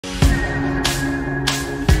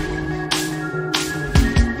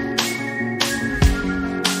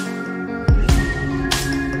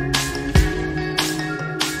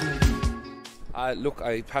Look,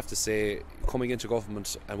 I have to say, coming into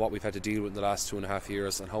government and what we've had to deal with in the last 2.5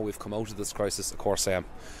 years and how we've come out of this crisis, of course I am.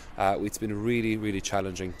 It's been really, really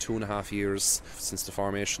challenging. 2.5 years since the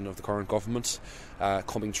formation of the current government,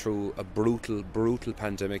 coming through a brutal, brutal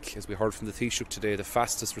pandemic. As we heard from the Taoiseach today, the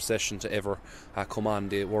fastest recession to ever come on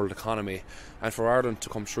the world economy. And for Ireland to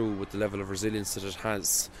come through with the level of resilience that it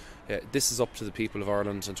has, this is up to the people of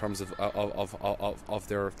Ireland in terms of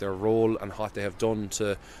their role and what they have done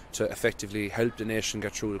to effectively help the nation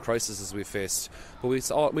get through the crises we've faced. But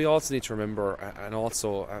we also need to remember and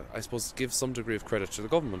also, I suppose, give some degree of credit to the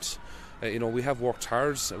government. We have worked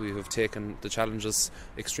hard, we have taken the challenges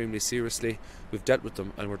extremely seriously, we've dealt with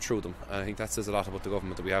them and we're through them. And I think that says a lot about the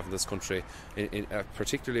government that we have in this country,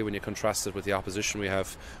 particularly when you contrast it with the opposition we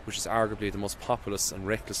have, which is arguably the most populist and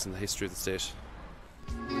reckless in the history of the state.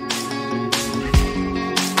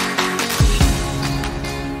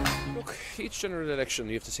 Look, each general election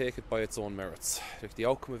you have to take it by its own merits. The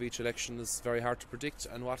outcome of each election is very hard to predict,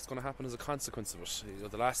 and what's going to happen as a consequence of it.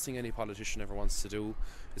 The last thing any politician ever wants to do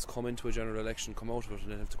is come into a general election, come out of it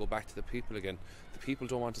and then have to go back to the people again. The people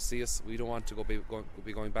don't want to see us, we don't want to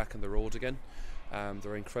be going back on the road again.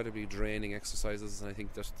 They're incredibly draining exercises, and I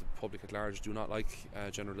think that the public at large do not like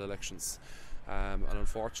general elections. And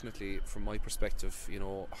unfortunately, from my perspective,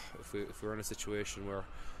 if we're in a situation where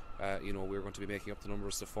we're going to be making up the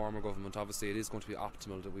numbers to form a government, obviously it is going to be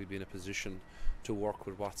optimal that we'd be in a position to work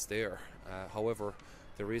with what's there. However,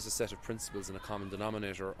 there is a set of principles and a common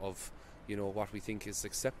denominator of what we think is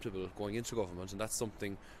acceptable going into government, and that's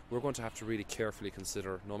something we're going to have to really carefully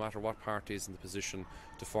consider, no matter what party is in the position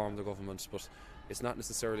to form the government. But it's not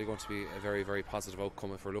necessarily going to be a very, very positive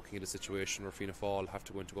outcome if we're looking at a situation where Fianna Fáil have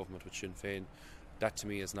to go into government with Sinn Féin. That to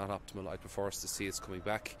me is not optimal. I'd prefer us to see us coming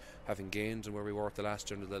back, having gained on where we were at the last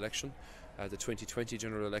general election. The 2020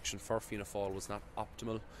 general election for Fianna Fáil was not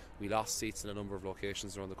optimal. We lost seats in a number of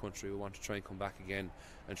locations around the country. We want to try and come back again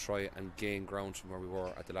and try and gain ground from where we were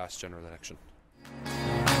at the last general election. The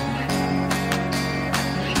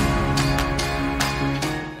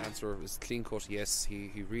answer is clean cut, yes.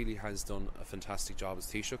 He really has done a fantastic job as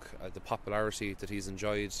Taoiseach. The popularity that he's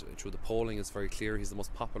enjoyed through the polling is very clear. He's the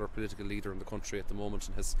most popular political leader in the country at the moment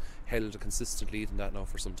and has held a consistent lead in that now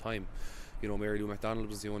for some time. Mary Lou McDonald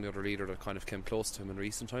was the only other leader that kind of came close to him in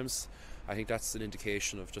recent times. I think that's an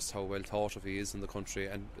indication of just how well thought of he is in the country,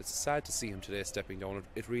 and it's sad to see him today stepping down.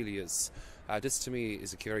 It really is. This to me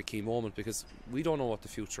is a very key moment because we don't know what the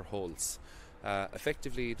future holds.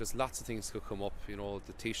 Effectively, there's lots of things that could come up. The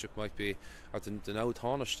Taoiseach might be, or the now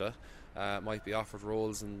Taoiseach might be offered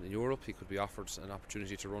roles in Europe. He could be offered an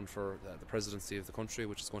opportunity to run for the presidency of the country,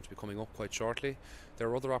 which is going to be coming up quite shortly. There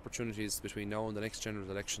are other opportunities between now and the next general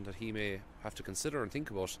election that he may have to consider and think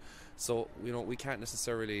about. So, we can't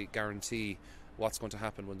necessarily guarantee what's going to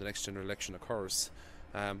happen when the next general election occurs.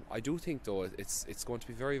 I do think, though, it's going to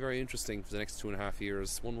be very, very interesting for the next 2.5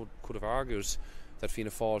 years. One could have argued that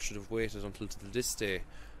Fianna Fáil should have waited until this day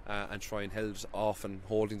and try and held off and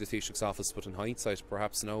holding the Taoiseach's office, but in hindsight,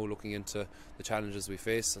 perhaps now looking into the challenges we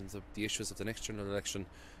face and the issues of the next general election,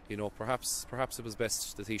 perhaps it was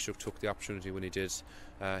best the Taoiseach took the opportunity when he did.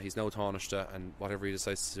 He's now Taoiseach, and whatever he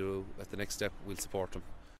decides to do at the next step, we'll support him.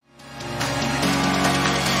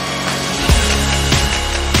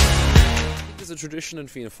 There's a tradition in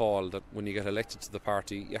Fianna Fáil that when you get elected to the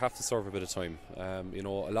party, you have to serve a bit of time. A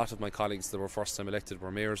lot of my colleagues that were first time elected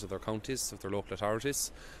were mayors of their counties, of their local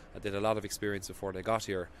authorities. They had a lot of experience before they got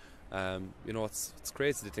here. It's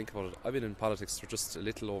crazy to think about it. I've been in politics for just a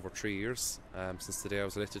little over 3 years, since the day I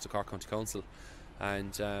was elected to Cork County Council.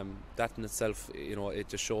 And that in itself, it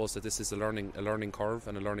just shows that this is a learning curve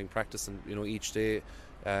and a learning practice, and each day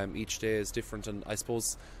is different. And I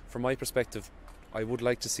suppose from my perspective, I would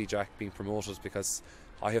like to see Jack being promoted because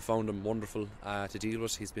I have found him wonderful to deal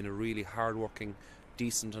with. He's been a really hard-working,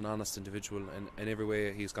 decent and honest individual in every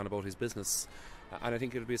way he's gone about his business. And I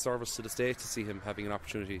think it would be a service to the state to see him having an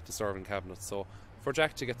opportunity to serve in Cabinet. So for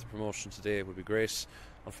Jack to get the promotion today would be great.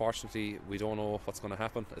 Unfortunately, we don't know what's going to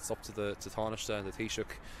happen. It's up to the Taoiseach and the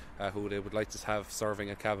Taoiseach who they would like to have serving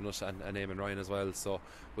in Cabinet, and Eamon Ryan as well. So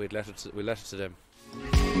we'll let it to them.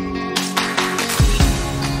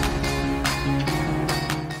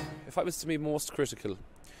 If I was to be most critical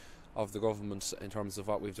of the government in terms of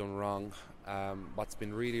what we've done wrong, what's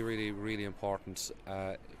been really, really, really important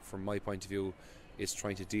from my point of view is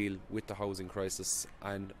trying to deal with the housing crisis.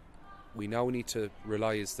 And we now need to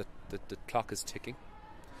realise that the clock is ticking.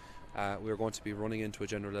 We're going to be running into a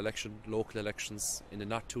general election, local elections in the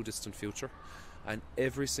not too distant future, and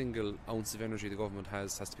every single ounce of energy the government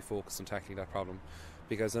has to be focused on tackling that problem.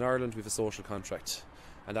 Because in Ireland we have a social contract.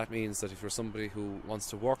 and that means that if you're somebody who wants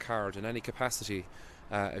to work hard in any capacity,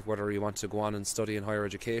 whether you want to go on and study in higher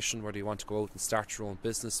education, whether you want to go out and start your own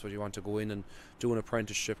business, whether you want to go in and do an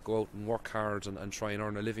apprenticeship, go out and work hard and try and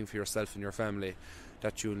earn a living for yourself and your family,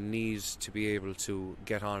 that you'll need to be able to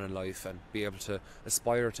get on in life and be able to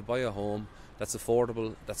aspire to buy a home that's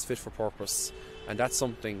affordable, that's fit for purpose. And that's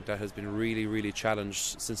something that has been really, really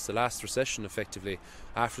challenged since the last recession, effectively.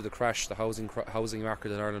 After the crash, the housing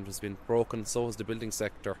market in Ireland has been broken, so has the building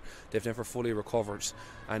sector. They've never fully recovered.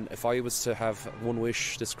 And if I was to have one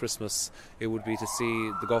wish this Christmas, it would be to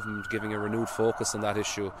see the government giving a renewed focus on that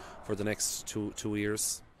issue for the next two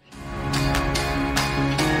years.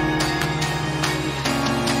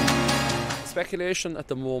 Speculation at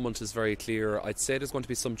the moment is very clear. I'd say there's going to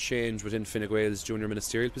be some change within Fine Gael's junior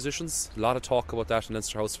ministerial positions. A lot of talk about that in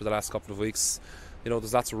Leinster House for the last couple of weeks. You know,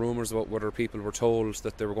 there's lots of rumours about whether people were told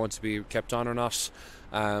that they were going to be kept on or not.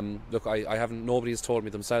 Look, I haven't. Nobody has told me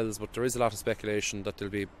themselves, but there is a lot of speculation that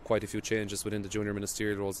there'll be quite a few changes within the junior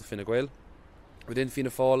ministerial roles of Fine Gael. Within Fianna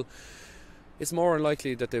Fáil, it's more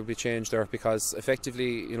unlikely that there will be change there, because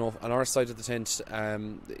effectively, you know, on our side of the tent,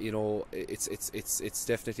 you know, it's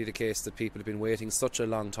definitely the case that people have been waiting such a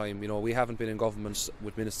long time. You know, we haven't been in government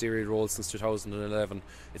with ministerial roles since 2011.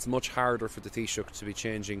 It's much harder for the Taoiseach to be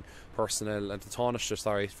changing personnel, and the Taoiseach,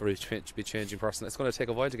 sorry, to be changing personnel. It's going to take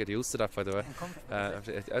a while to get used to that, by the way.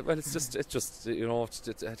 Well, it's just you know,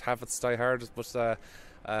 habits die hard, but.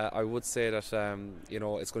 I would say that you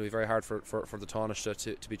know, it's going to be very hard for the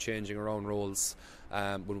Taoiseach to be changing around roles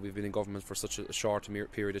when we've been in government for such a short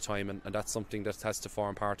period of time, and that's something that has to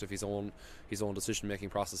form part of his own decision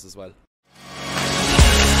making process as well.